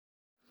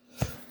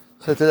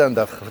So today on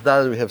Daf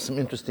Chavdal we have some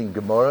interesting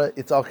Gemara.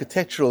 It's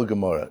architectural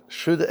Gemara.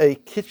 Should a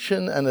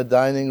kitchen and a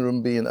dining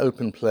room be an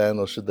open plan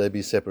or should they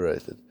be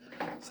separated?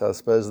 So I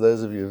suppose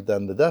those of you who've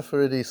done the Daf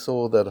already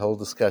saw that whole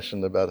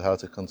discussion about how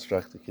to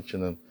construct a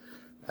kitchen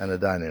and a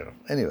dining room.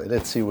 Anyway,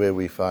 let's see where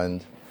we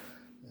find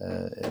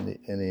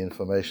any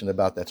information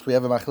about that. So we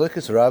have a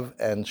Machlokes Rav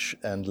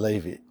and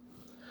Levi.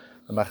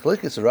 The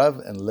Machlokes Rav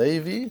and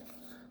Levi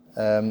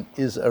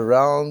is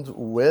around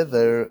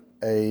whether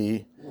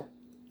a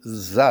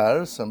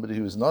Zar, somebody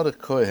who is not a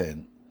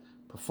Kohen,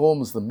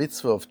 performs the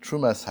mitzvah of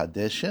Trumas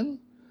Hadeshin,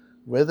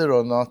 whether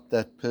or not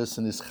that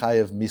person is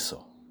Chayav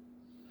Miso,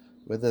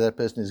 whether that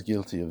person is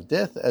guilty of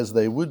death, as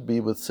they would be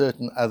with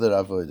certain other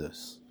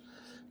avodas.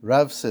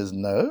 Rav says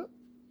no,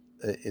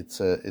 it's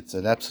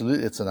an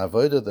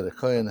avodah that a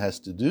Kohen has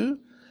to do,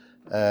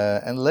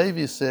 and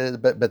Levi says,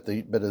 but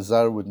a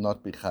Zar would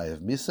not be Chayav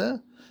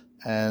Misa,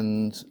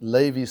 and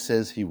Levi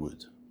says he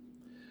would.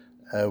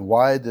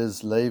 Why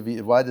does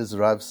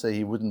Rav say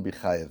he wouldn't be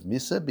Chayav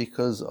Misa?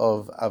 Because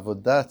of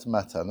Avodat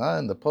Matana.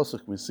 In the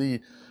Pasuk we see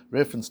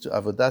reference to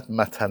Avodat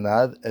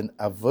Matana, an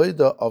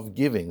avodah of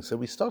giving. So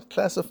we start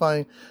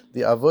classifying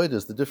the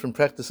avodas, the different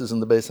practices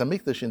in the Beis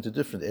HaMikdash, into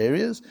different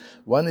areas.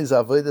 One is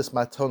Avodas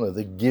Matana,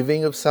 the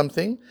giving of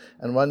something,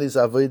 and one is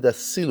Avodas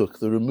Siluk,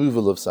 the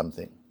removal of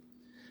something.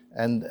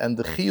 And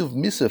the Chiyuv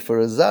Misa for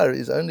a Zar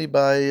is only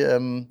by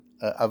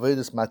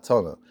Avodas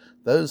Matana.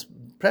 Those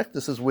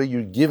practices where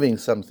you're giving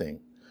something,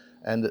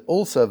 and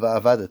also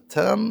Avodat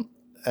Tam,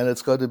 and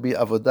it's got to be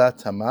Avodat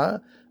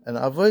Tamar, an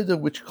avodah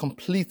which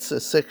completes a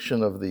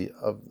section of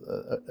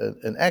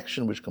an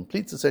action which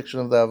completes a section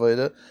of the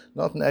avodah,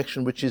 not an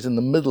action which is in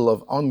the middle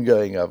of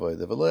ongoing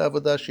avodah. V'lo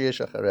avodah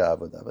sheyesh acharei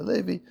avodah.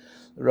 Levi,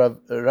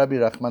 Rabbi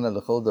Rachmana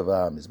l'chol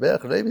davar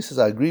mizbeach. Levi says,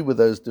 I agree with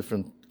those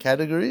different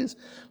categories,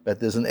 but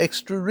there's an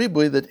extra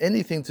ribui that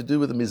anything to do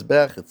with the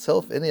mizbeach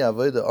itself, any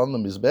avodah on the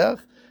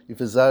mizbeach, if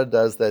a Zar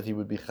does that, he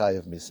would be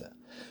Chayav Misa.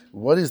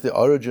 What is the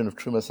origin of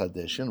Trumas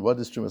Hadeshin? What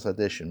does Trumas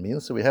Hadeshin mean?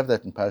 So we have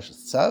that in Parashat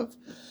Tzav,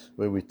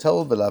 where we're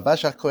told,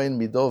 V'lavash HaKohen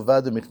mido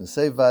vad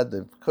u'miknesei vad,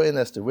 the Kohen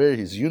has to wear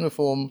his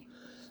uniform,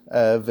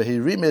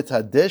 V'hirim et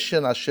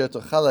Hadeshin asher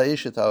tochal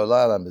ha'ish et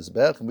ha'olah al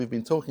ha'mizbech, and we've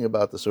been talking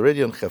about this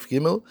already on Chaf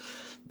Gimel,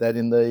 that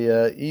in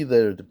the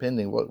either,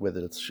 depending whether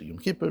it's Yom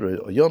Kippur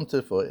or Yom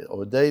Tov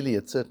or daily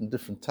at certain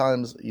different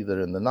times, either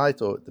in the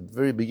night or at the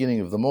very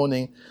beginning of the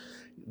morning,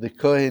 the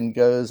Kohen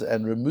goes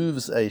and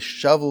removes a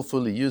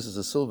shovelful. He uses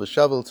a silver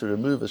shovel to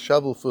remove a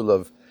shovelful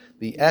of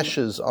the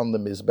ashes on the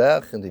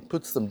Mizbeach, and he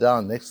puts them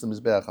down next to the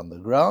Mizbeach on the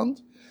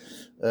ground.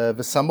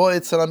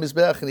 V'samoet salam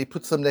Mizbeach, and he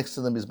puts them next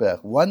to the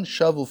Mizbeach. One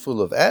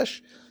shovelful of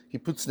ash he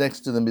puts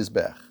next to the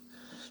Mizbeach.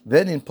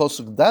 Then in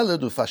Posuk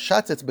Daled,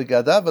 ufashatet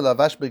begadav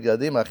v'lavash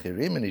begadim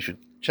achirim, and he should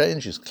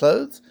change his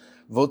clothes.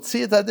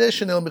 V'otzi et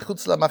hadeshin el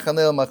michutz lamachaneh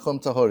el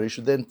makom tahor. He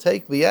should then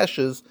take the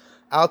ashes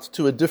out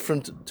to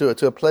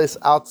a place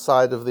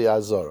outside of the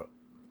Azorah.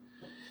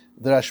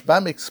 The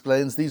Rashbam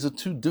explains these are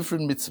two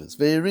different mitzvahs.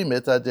 Ve'yirim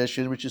et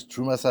hadeshin, which is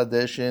Trumas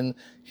Hadeshin,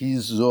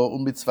 hizo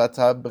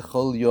u'mitzvata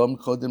b'chol yom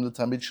kodem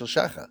l'tamid shel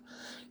shachar.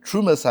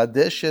 Trumas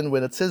Hadeshin,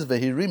 when it says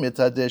Ve'yirim et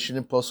hadeshin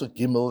in Posuk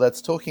Gimel, that's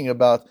talking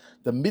about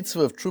the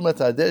mitzvah of Trumas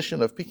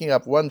Hadeshin, of picking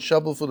up one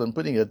shovelful and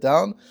putting it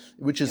down,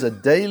 which is a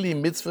daily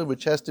mitzvah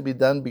which has to be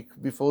done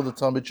before the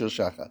Tamid Shel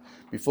Shachar,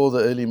 before the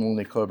early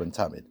morning Korban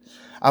Tamid.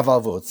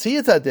 Aval v'otzi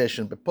et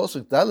hadeshin, but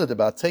Posuk Daled,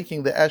 about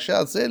taking the ash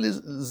out,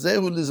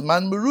 zehu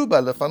lizman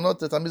meruba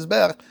lefanot et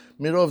hamizbeach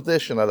mirov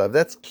deshin alav.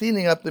 That's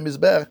cleaning up the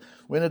mizbeach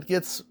when it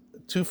gets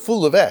too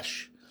full of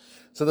ash.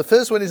 So the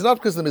first one is not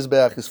because the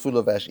mizbeach is full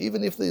of ash.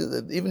 Even if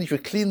you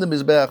clean the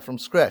mizbeach from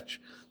scratch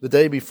the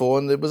day before,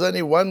 and there was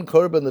only one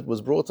korban that was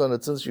brought on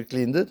it since you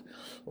cleaned it,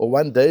 or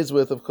 1 day's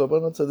worth of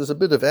korban, so there's a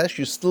bit of ash,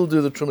 you still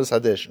do the Trumas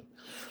Hadeshin.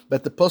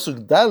 But the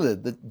Posuk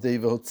Daled, the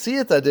v'hotzi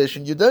et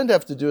hadeshin, you don't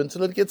have to do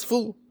until it gets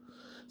full.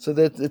 So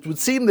that it would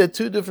seem they're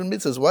two different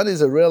mitzvahs. One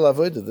is a real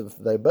avodah,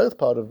 they're both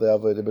part of the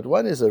avodah, but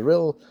one is a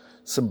real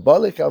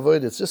symbolic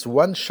avodah. It's just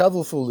one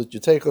shovelful that you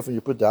take off and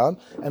you put down,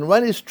 and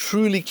one is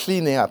truly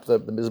cleaning up the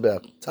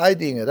mizbeach,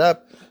 tidying it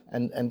up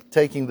and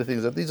taking the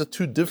things up. These are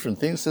two different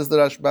things, says the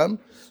Rashbam,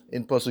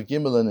 in Posuk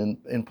Gimel and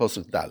in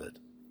Posuk Daled.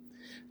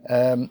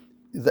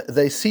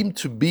 They seem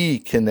to be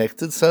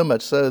connected, so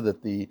much so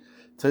that the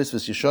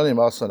Tosfos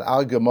Yeshonim asks on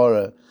our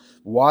Gemara,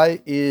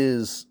 why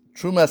is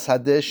Trumas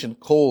Hadeshin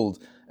called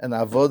an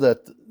avodah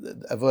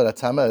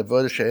tama,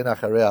 avodah she'en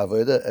acharei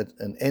avodah,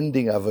 an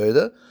ending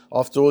avodah?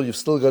 After all, you've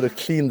still got to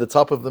clean the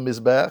top of the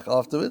mizbeach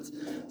afterwards,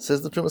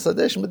 says the Trumas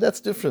Hadeshin, but that's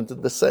different.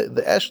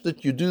 The ash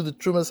that you do the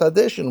Trumas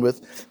Hadeshin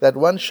with, that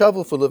one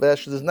shovelful of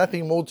ash, there's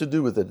nothing more to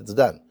do with it, it's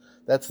done.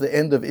 That's the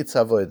end of its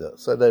avodah.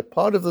 So they're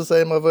part of the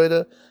same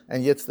avodah,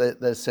 and yet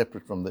they're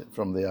separate from the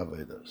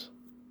avodas.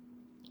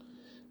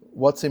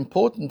 What's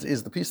important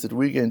is the piece that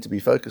we're going to be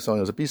focused on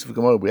is a piece of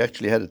Gemara we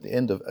actually had at the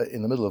end of,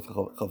 in the middle of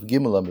Chav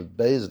Gimel Amud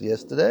Beis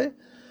yesterday,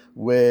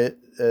 where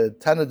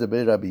Tana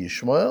Deber Rabbi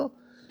Yishmael,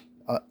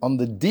 on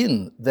the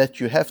din that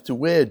you have to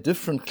wear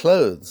different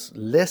clothes,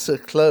 lesser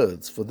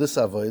clothes for this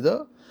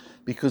avodah,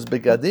 because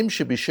begadim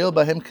shebishel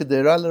bahem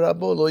kedera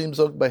l'rabo lo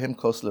yimzog bahem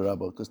kos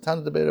l'rabo. Because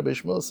Tana Debei Rabbi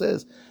Shmuel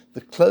says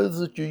the clothes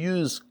that you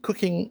use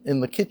cooking in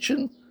the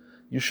kitchen,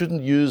 you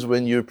shouldn't use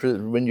when you're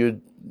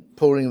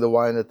pouring the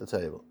wine at the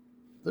table.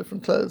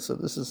 Different clothes. So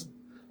this is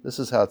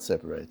how it's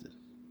separated.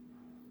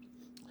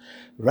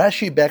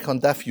 Rashi back on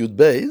Daf Yud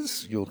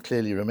Beis, you'll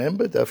clearly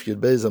remember Daf Yud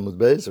Beis Amud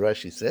Beis.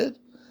 Rashi said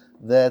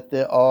that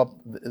there are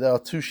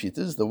two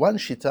shittas. The one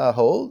shitta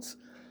holds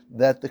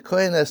that the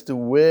Kohen has to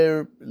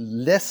wear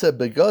lesser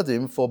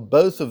begodim for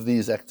both of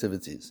these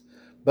activities,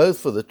 both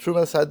for the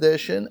Trumas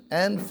Hadeshin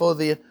and for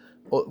the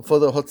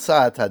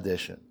Hotzaat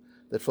Hadeshin.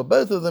 That for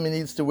both of them he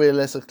needs to wear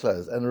lesser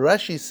clothes. And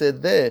Rashi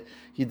said there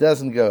he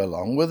doesn't go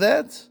along with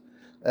that.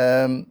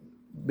 The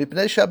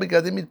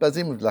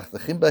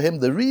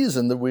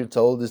reason that we're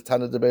told is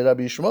Tana Debei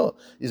Rabbi Shmuel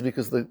is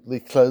because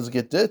the clothes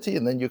get dirty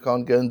and then you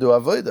can't go and do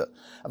avodah.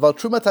 What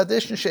Trumas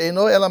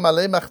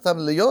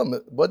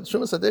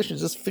Hadeshin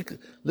is just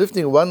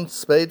lifting one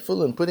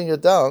spadeful and putting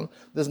it down.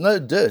 There's no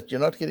dirt. You're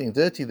not getting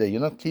dirty there.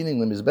 You're not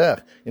cleaning the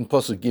Mizbeach in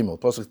Posuk Gimel.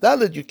 Posuk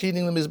Dalet, you're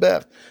cleaning the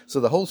Mizbeach. So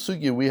the whole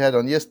sugya we had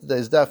on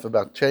yesterday's daf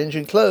about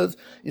changing clothes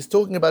is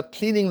talking about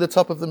cleaning the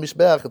top of the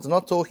Mizbeach. It's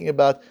not talking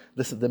about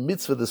the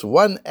mitzvah, this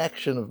one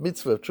action of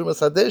mitzvah of Trumas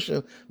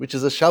Hadeshin, which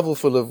is a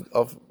shovelful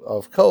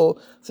of coal.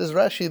 Says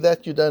Rashi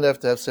that you don't have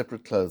to have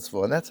separate clothes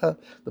for, and that's how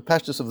the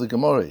pashtus of the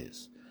Gemara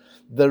is.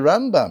 The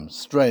Rambam,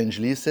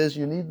 strangely, says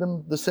you need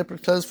the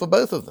separate clothes for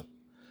both of them.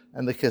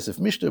 And the Kesef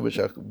Mishnah, which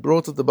I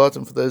brought at the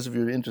bottom for those of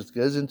you who are interested,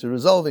 goes into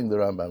resolving the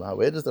Rambam.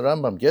 Where does the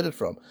Rambam get it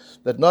from?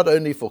 That not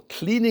only for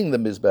cleaning the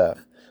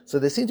Mizbeach, so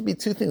there seem to be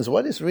two things.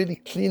 One is really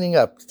cleaning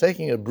up,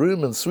 taking a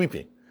broom and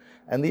sweeping.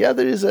 And the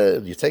other is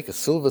you take a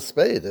silver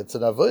spade. It's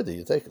an avodah.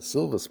 You take a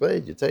silver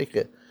spade. You take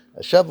a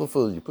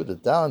shovelful. You put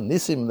it down.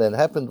 Nisim then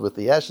happened with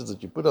the ashes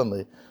that you put on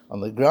the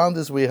ground,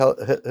 as we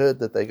heard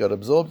that they got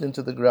absorbed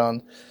into the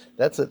ground.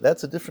 That's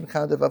a different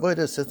kind of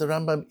avodah. Says the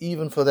Rambam.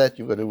 Even for that,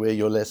 you've got to wear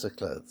your lesser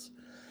clothes.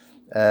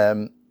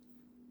 So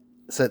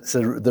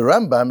the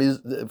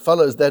Rambam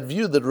follows that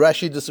view that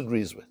Rashi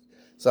disagrees with.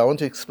 So I want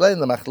to explain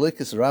the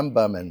machlokes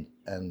Rambam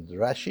and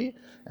Rashi.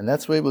 And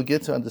that's where we'll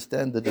get to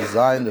understand the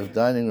design of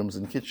dining rooms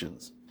and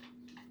kitchens.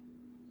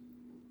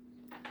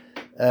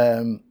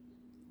 Now,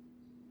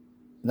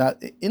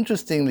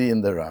 interestingly,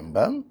 in the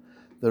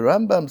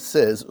Rambam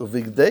says,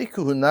 "Uvigdei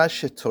kuhuna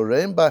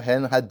shetorem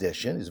bahen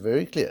hadeshin" is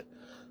very clear.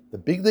 The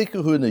bigdei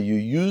kuhuna you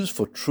use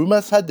for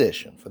trumas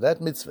hadeshin, for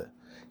that mitzvah,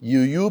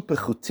 yuyu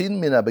pechutin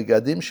min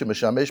habegadim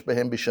shemeshamesh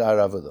behem b'shar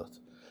avodot,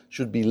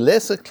 should be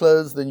lesser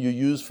clothes than you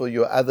use for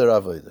your other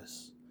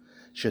avodas.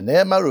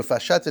 שנאמר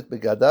ופשט את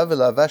בגדיו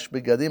ולבש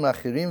בגדים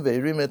אחרים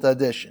והרים את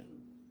הדשן.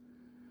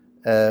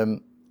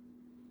 And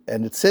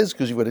it says,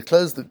 because you've got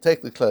to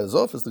take the clothes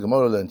off, as the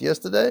Gemara learned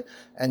yesterday,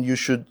 and you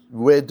should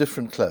wear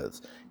different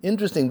clothes.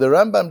 Interesting, the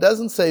Rambam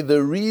doesn't say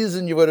the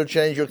reason you've got to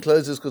change your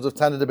clothes is because of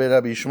Tana Debei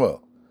Rabbi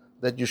Shmuel,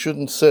 that you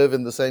shouldn't serve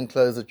in the same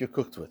clothes that you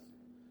cooked with.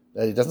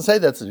 He doesn't say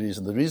that's the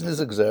reason. The reason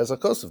is Gzeras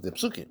HaKosov, the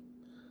Psukim,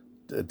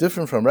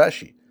 different from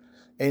Rashi.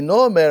 It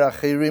doesn't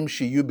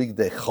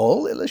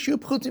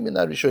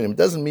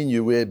mean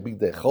you wear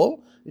bigdei chol.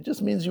 It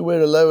just means you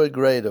wear a lower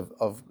grade of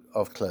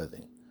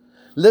clothing.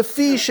 Now he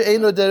brings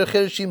Tana Debei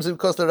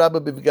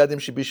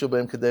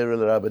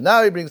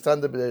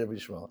Rabbi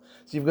Shmuel.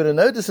 So you've got to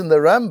notice in the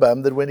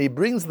Rambam that when he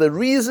brings the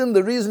reason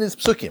is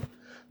psukim.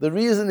 The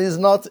reason is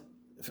not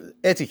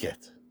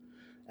etiquette.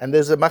 And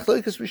there's a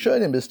machlokes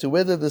rishonim as to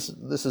whether this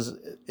is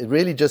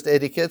really just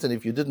etiquette, and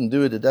if you didn't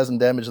do it, it doesn't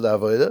damage the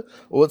avodah,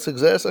 or it's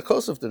Gzeras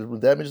HaKosov that it will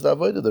damage the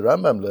avodah. The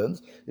Rambam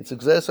learns it's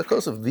Gzeras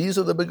HaKosov. These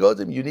are the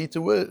begodim you need to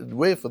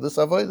wear for this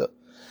avodah.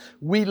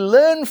 We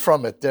learn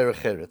from it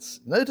derech eretz.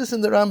 Notice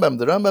in the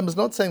Rambam is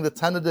not saying that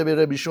Tana Debei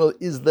Rabbi Shmuel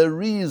is the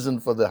reason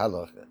for the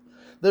halacha.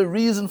 The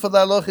reason for the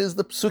halacha is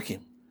the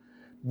psukim.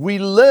 We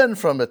learn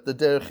from it the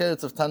derech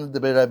eretz of Tana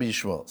Debei Rabbi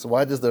Shmuel. So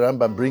why does the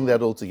Rambam bring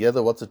that all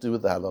together? What's it do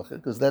with the halacha?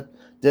 Because that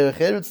derech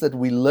eretz that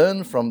we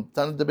learn from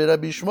Tana Debei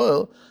Rabbi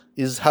Shmuel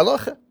is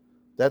halacha.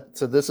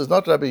 So this is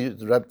not Tana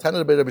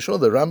Debei Rabbi Shmuel.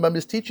 The Rambam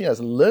is teaching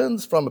us,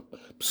 learns from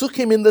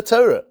psukim in the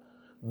Torah.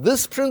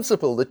 This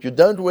principle that you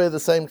don't wear the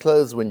same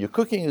clothes when you're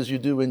cooking as you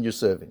do when you're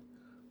serving.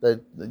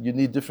 That you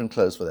need different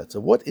clothes for that. So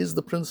what is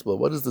the principle?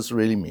 What does this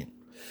really mean?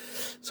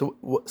 So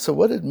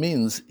what it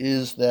means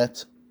is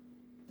that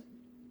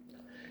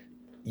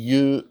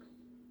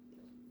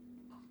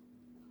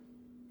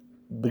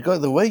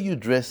because the way you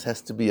dress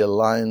has to be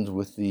aligned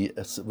with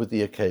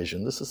the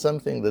occasion. This is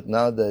something that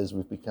nowadays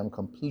we've become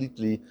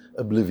completely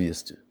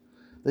oblivious to.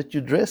 That you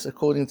dress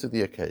according to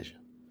the occasion.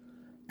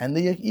 And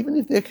even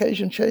if the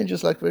occasion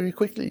changes like very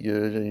quickly,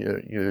 you're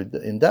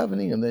in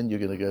davening and then you're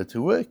going to go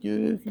to work,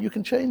 you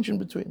can change in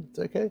between. It's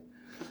okay.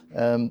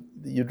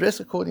 You dress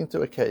according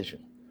to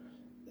occasion.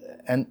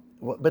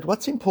 But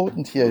what's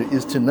important here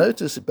is to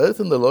notice, both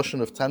in the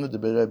Lashon of Tana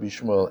Debei Rabbi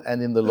Shmuel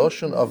and in the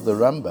Lashon of the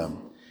Rambam,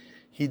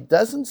 he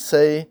doesn't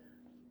say,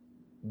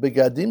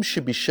 Begadim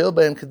shebishel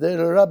b'hem kedei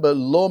l'rabba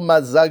lo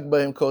mazag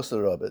b'hem kos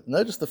l'rabba.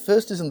 Notice the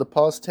first is in the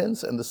past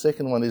tense and the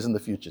second one is in the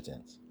future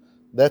tense.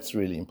 That's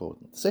really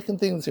important. The second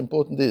thing that's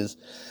important is,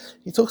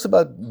 he talks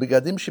about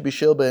begadim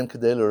shebishel behem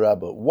kedei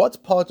l'rabbo.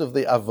 What part of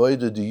the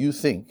avodah do you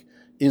think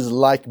is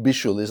like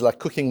bishul, is like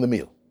cooking the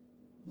meal?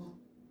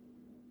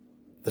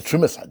 The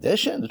Trumas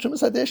Hadeshen? The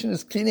Trumas Hadeshen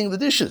is cleaning the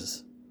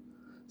dishes.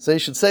 So you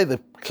should say the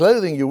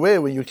clothing you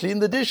wear when you clean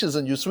the dishes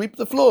and you sweep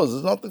the floors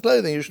is not the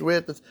clothing you should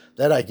wear.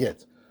 That I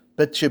get.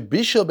 But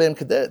Bishul Be'em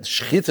Keder,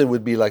 Shchita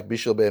would be like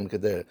Bishul Be'em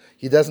Keder.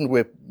 He doesn't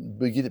wear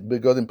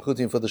begodim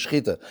pchutim for the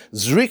Shchita.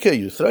 Zrika,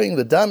 you're throwing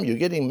the dam, you're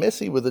getting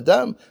messy with the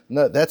dam.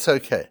 No, that's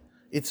okay.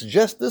 It's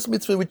just this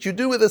mitzvah which you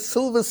do with a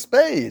silver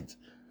spade.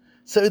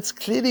 So it's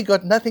clearly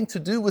got nothing to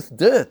do with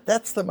dirt.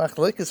 That's the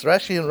machlokes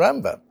Rashi and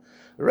Rambam.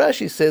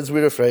 Rashi says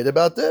we're afraid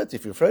about dirt.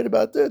 If you're afraid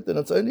about dirt, then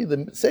it's only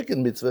the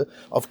second mitzvah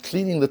of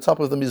cleaning the top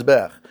of the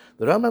mizbeach.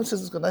 The Rambam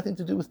says it's got nothing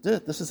to do with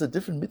dirt. This is a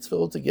different mitzvah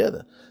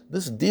altogether.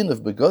 This din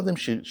of begodim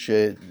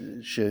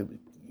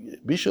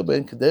bishul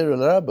ben keder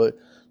l'rabbo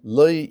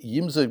loy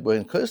yimzug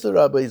ben kos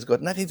l'rabbo has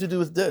got nothing to do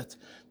with dirt.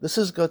 This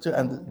has got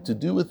to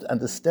do with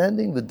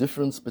understanding the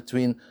difference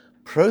between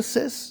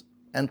process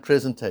and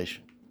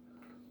presentation.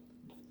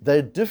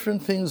 They're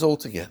different things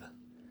altogether.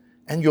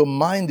 And your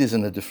mind is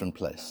in a different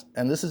place.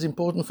 And this is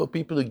important for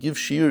people who give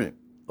shiurim,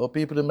 or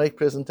people who make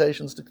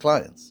presentations to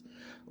clients,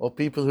 or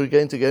people who are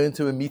going to go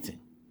into a meeting.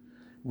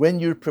 When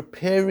you're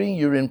preparing,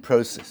 you're in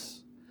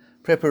process.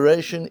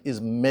 Preparation is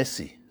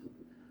messy.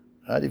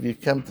 Right? If you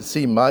come to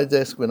see my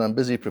desk when I'm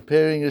busy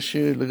preparing a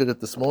shiur, look at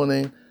it this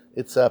morning,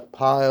 it's a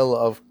pile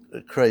of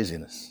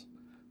craziness.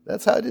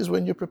 That's how it is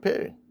when you're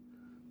preparing.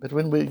 But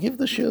when we give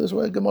the shiur, there's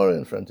one Gemara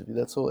in front of you.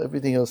 That's all.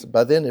 Everything else.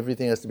 By then,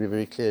 everything has to be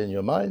very clear in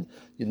your mind.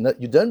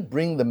 You don't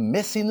bring the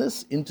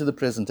messiness into the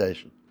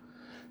presentation.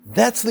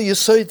 That's the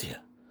yesod here.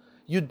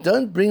 You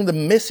don't bring the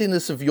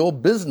messiness of your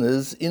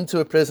business into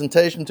a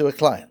presentation to a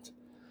client.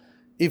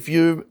 If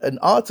you're an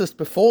artist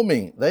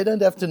performing, they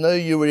don't have to know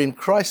you were in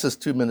crisis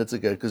 2 minutes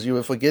ago because you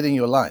were forgetting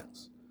your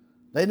lines.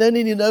 They don't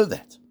need to know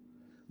that.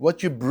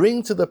 What you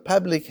bring to the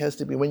public has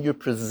to be, when you're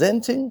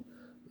presenting,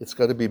 it's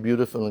got to be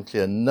beautiful and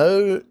clear.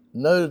 No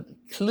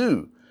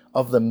clue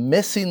of the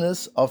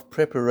messiness of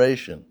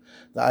preparation.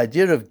 The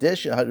idea of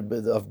begodim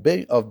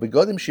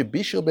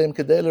shebishul behem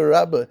kedei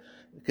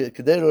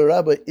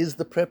l'rabbo is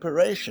the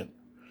preparation.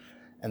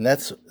 And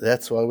that's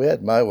why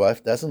my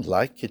wife doesn't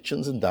like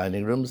kitchens and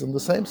dining rooms in the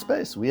same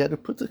space. We had to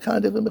put a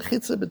kind of a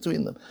mechitza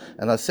between them.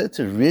 And I said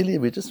to her, really,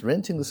 we're just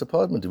renting this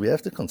apartment. Do we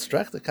have to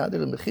construct a kind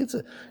of a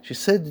mechitza? She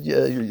said,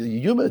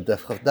 Yuma,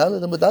 daf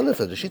chavdalad and mudalef,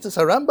 the Shitas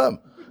HaRambam.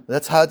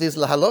 That's how it is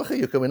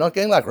lahalocha. We're not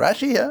going like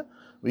Rashi here.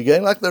 We're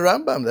going like the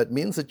Rambam. That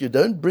means that you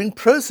don't bring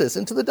process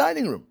into the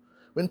dining room.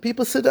 When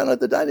people sit down at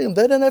the dining room,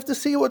 they don't have to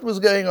see what was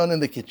going on in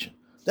the kitchen.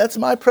 That's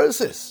my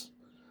process.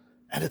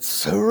 And it's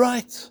so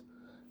right.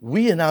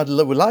 We, in our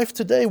life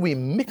today, we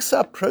mix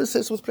up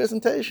process with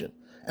presentation.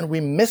 And we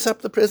mess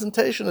up the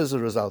presentation as a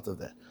result of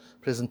that.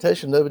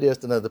 Presentation, nobody has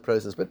to know the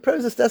process. But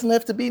process doesn't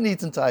have to be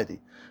neat and tidy.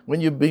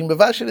 When you're being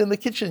mavashel in the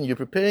kitchen, you're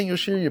preparing your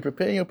shiur, you're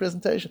preparing your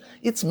presentation.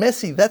 It's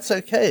messy, that's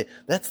okay.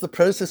 That's the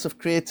process of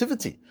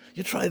creativity.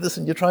 You try this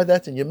and you try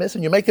that and you mess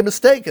and you make a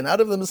mistake, and out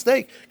of the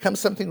mistake comes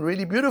something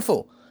really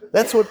beautiful.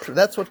 That's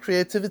what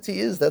creativity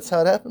is. That's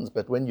how it happens.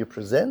 But when you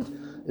present,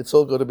 it's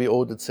all got to be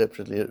ordered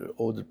separately,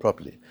 ordered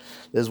properly.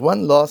 There's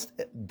one last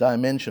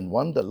dimension,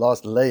 the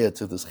last layer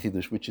to this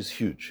chidush, which is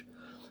huge.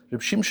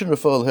 Reb Shimshon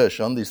Raphael Hirsch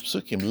on these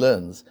psukim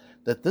learns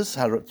that this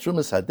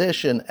Trumas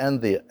Hadeshen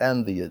and the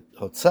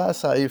Hotzah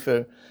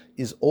Sa'ifer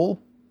is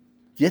all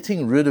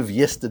getting rid of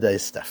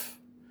yesterday's stuff.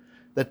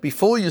 That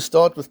before you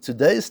start with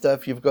today's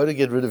stuff, you've got to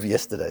get rid of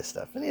yesterday's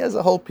stuff. And he has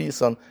a whole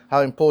piece on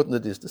how important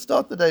it is to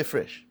start the day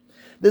fresh.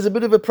 There's a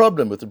bit of a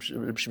problem with Reb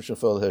Shimshon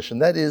Raphael Hirsch,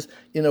 and that is,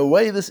 in a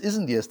way, this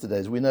isn't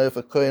yesterday's. We know if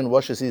a Kohen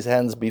washes his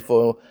hands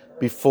before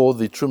the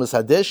Trumas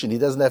Hadeshen, he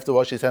doesn't have to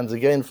wash his hands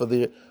again for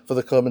the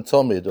Korban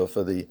Tomid or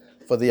for the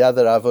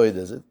other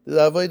avodas. The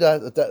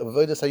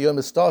avodas hayom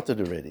has started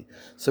already.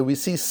 So we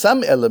see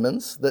some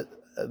elements that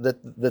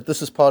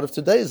this is part of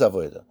today's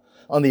avodah.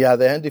 On the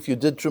other hand, if you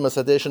did Trumas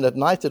Hadeshen at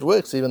night, it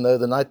works, even though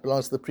the night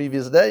belongs to the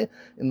previous day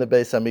in the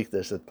Beis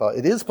HaMikdash.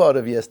 It is part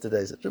of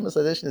yesterday's. Trumas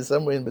Hadeshen is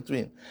somewhere in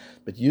between.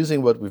 But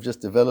using what we've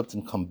just developed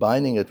and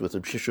combining it with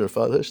Reb Shimshon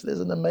Raphael Hirsch, there's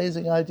an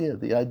amazing idea.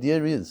 The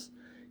idea is,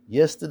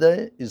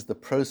 yesterday is the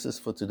process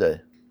for today.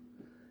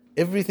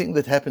 Everything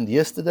that happened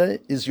yesterday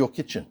is your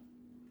kitchen.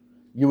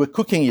 You were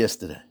cooking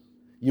yesterday.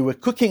 You were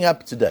cooking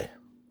up today.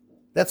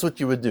 That's what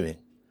you were doing.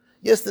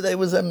 Yesterday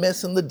was a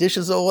mess and the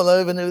dishes are all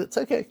over. And it's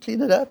okay,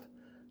 clean it up.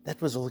 That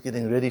was all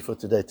getting ready for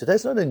today.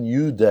 Today's not a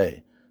new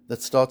day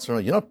that starts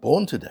around. You're not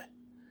born today.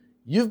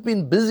 You've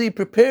been busy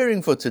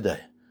preparing for today.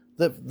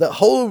 The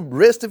whole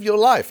rest of your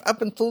life,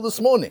 up until this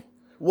morning,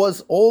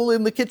 was all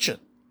in the kitchen.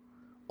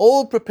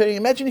 All preparing.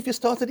 Imagine if you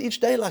started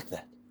each day like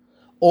that.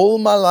 All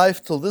my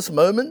life till this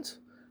moment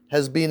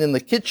has been in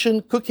the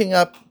kitchen, cooking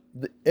up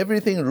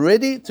everything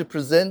ready to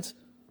present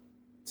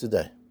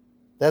today.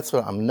 That's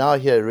what I'm now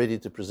here, ready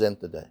to present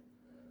the day.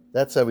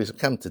 That's how we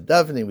come to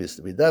davening.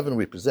 We daven,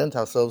 we present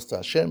ourselves to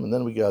Hashem, and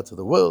then we go out to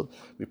the world.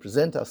 We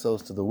present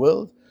ourselves to the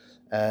world,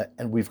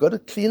 And we've got to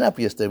clean up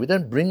yesterday. We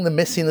don't bring the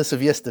messiness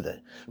of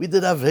yesterday. We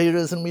did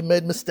Aveiras and we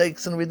made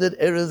mistakes and we did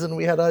errors and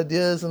we had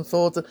ideas and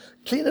thoughts.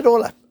 Clean it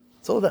all up.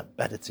 It's all that.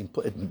 But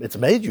it's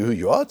made you who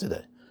you are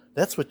today.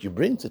 That's what you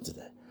bring to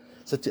today.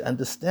 So to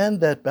understand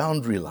that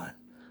boundary line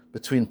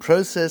between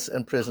process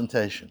and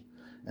presentation,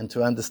 and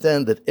to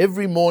understand that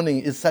every morning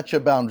is such a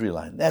boundary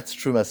line, that's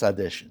Trumas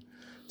Hadeshin.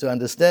 To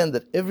understand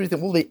that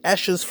everything, all the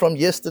ashes from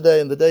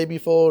yesterday and the day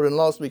before and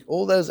last week,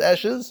 all those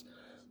ashes,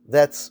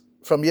 that's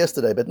from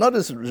yesterday. But not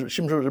as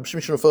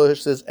Shimshon Rafael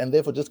says, and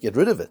therefore just get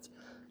rid of it.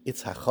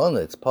 It's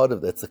hachana, it's part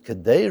of that. It's a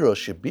kadeiro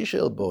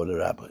shebishel bo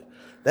l'rabbi.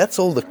 That's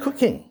all the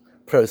cooking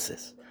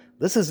process.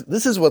 This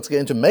is what's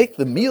going to make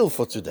the meal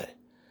for today.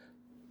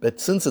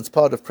 But since it's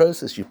part of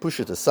process, you push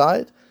it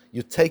aside,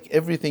 you take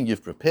everything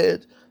you've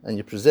prepared, and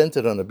you present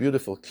it on a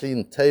beautiful,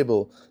 clean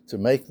table to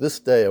make this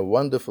day a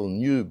wonderful,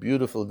 new,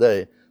 beautiful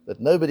day that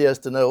nobody has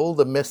to know all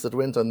the mess that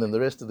went on in the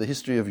rest of the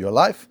history of your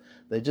life.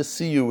 They just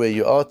see you where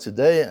you are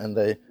today, and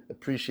they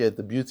appreciate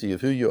the beauty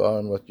of who you are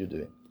and what you're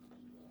doing.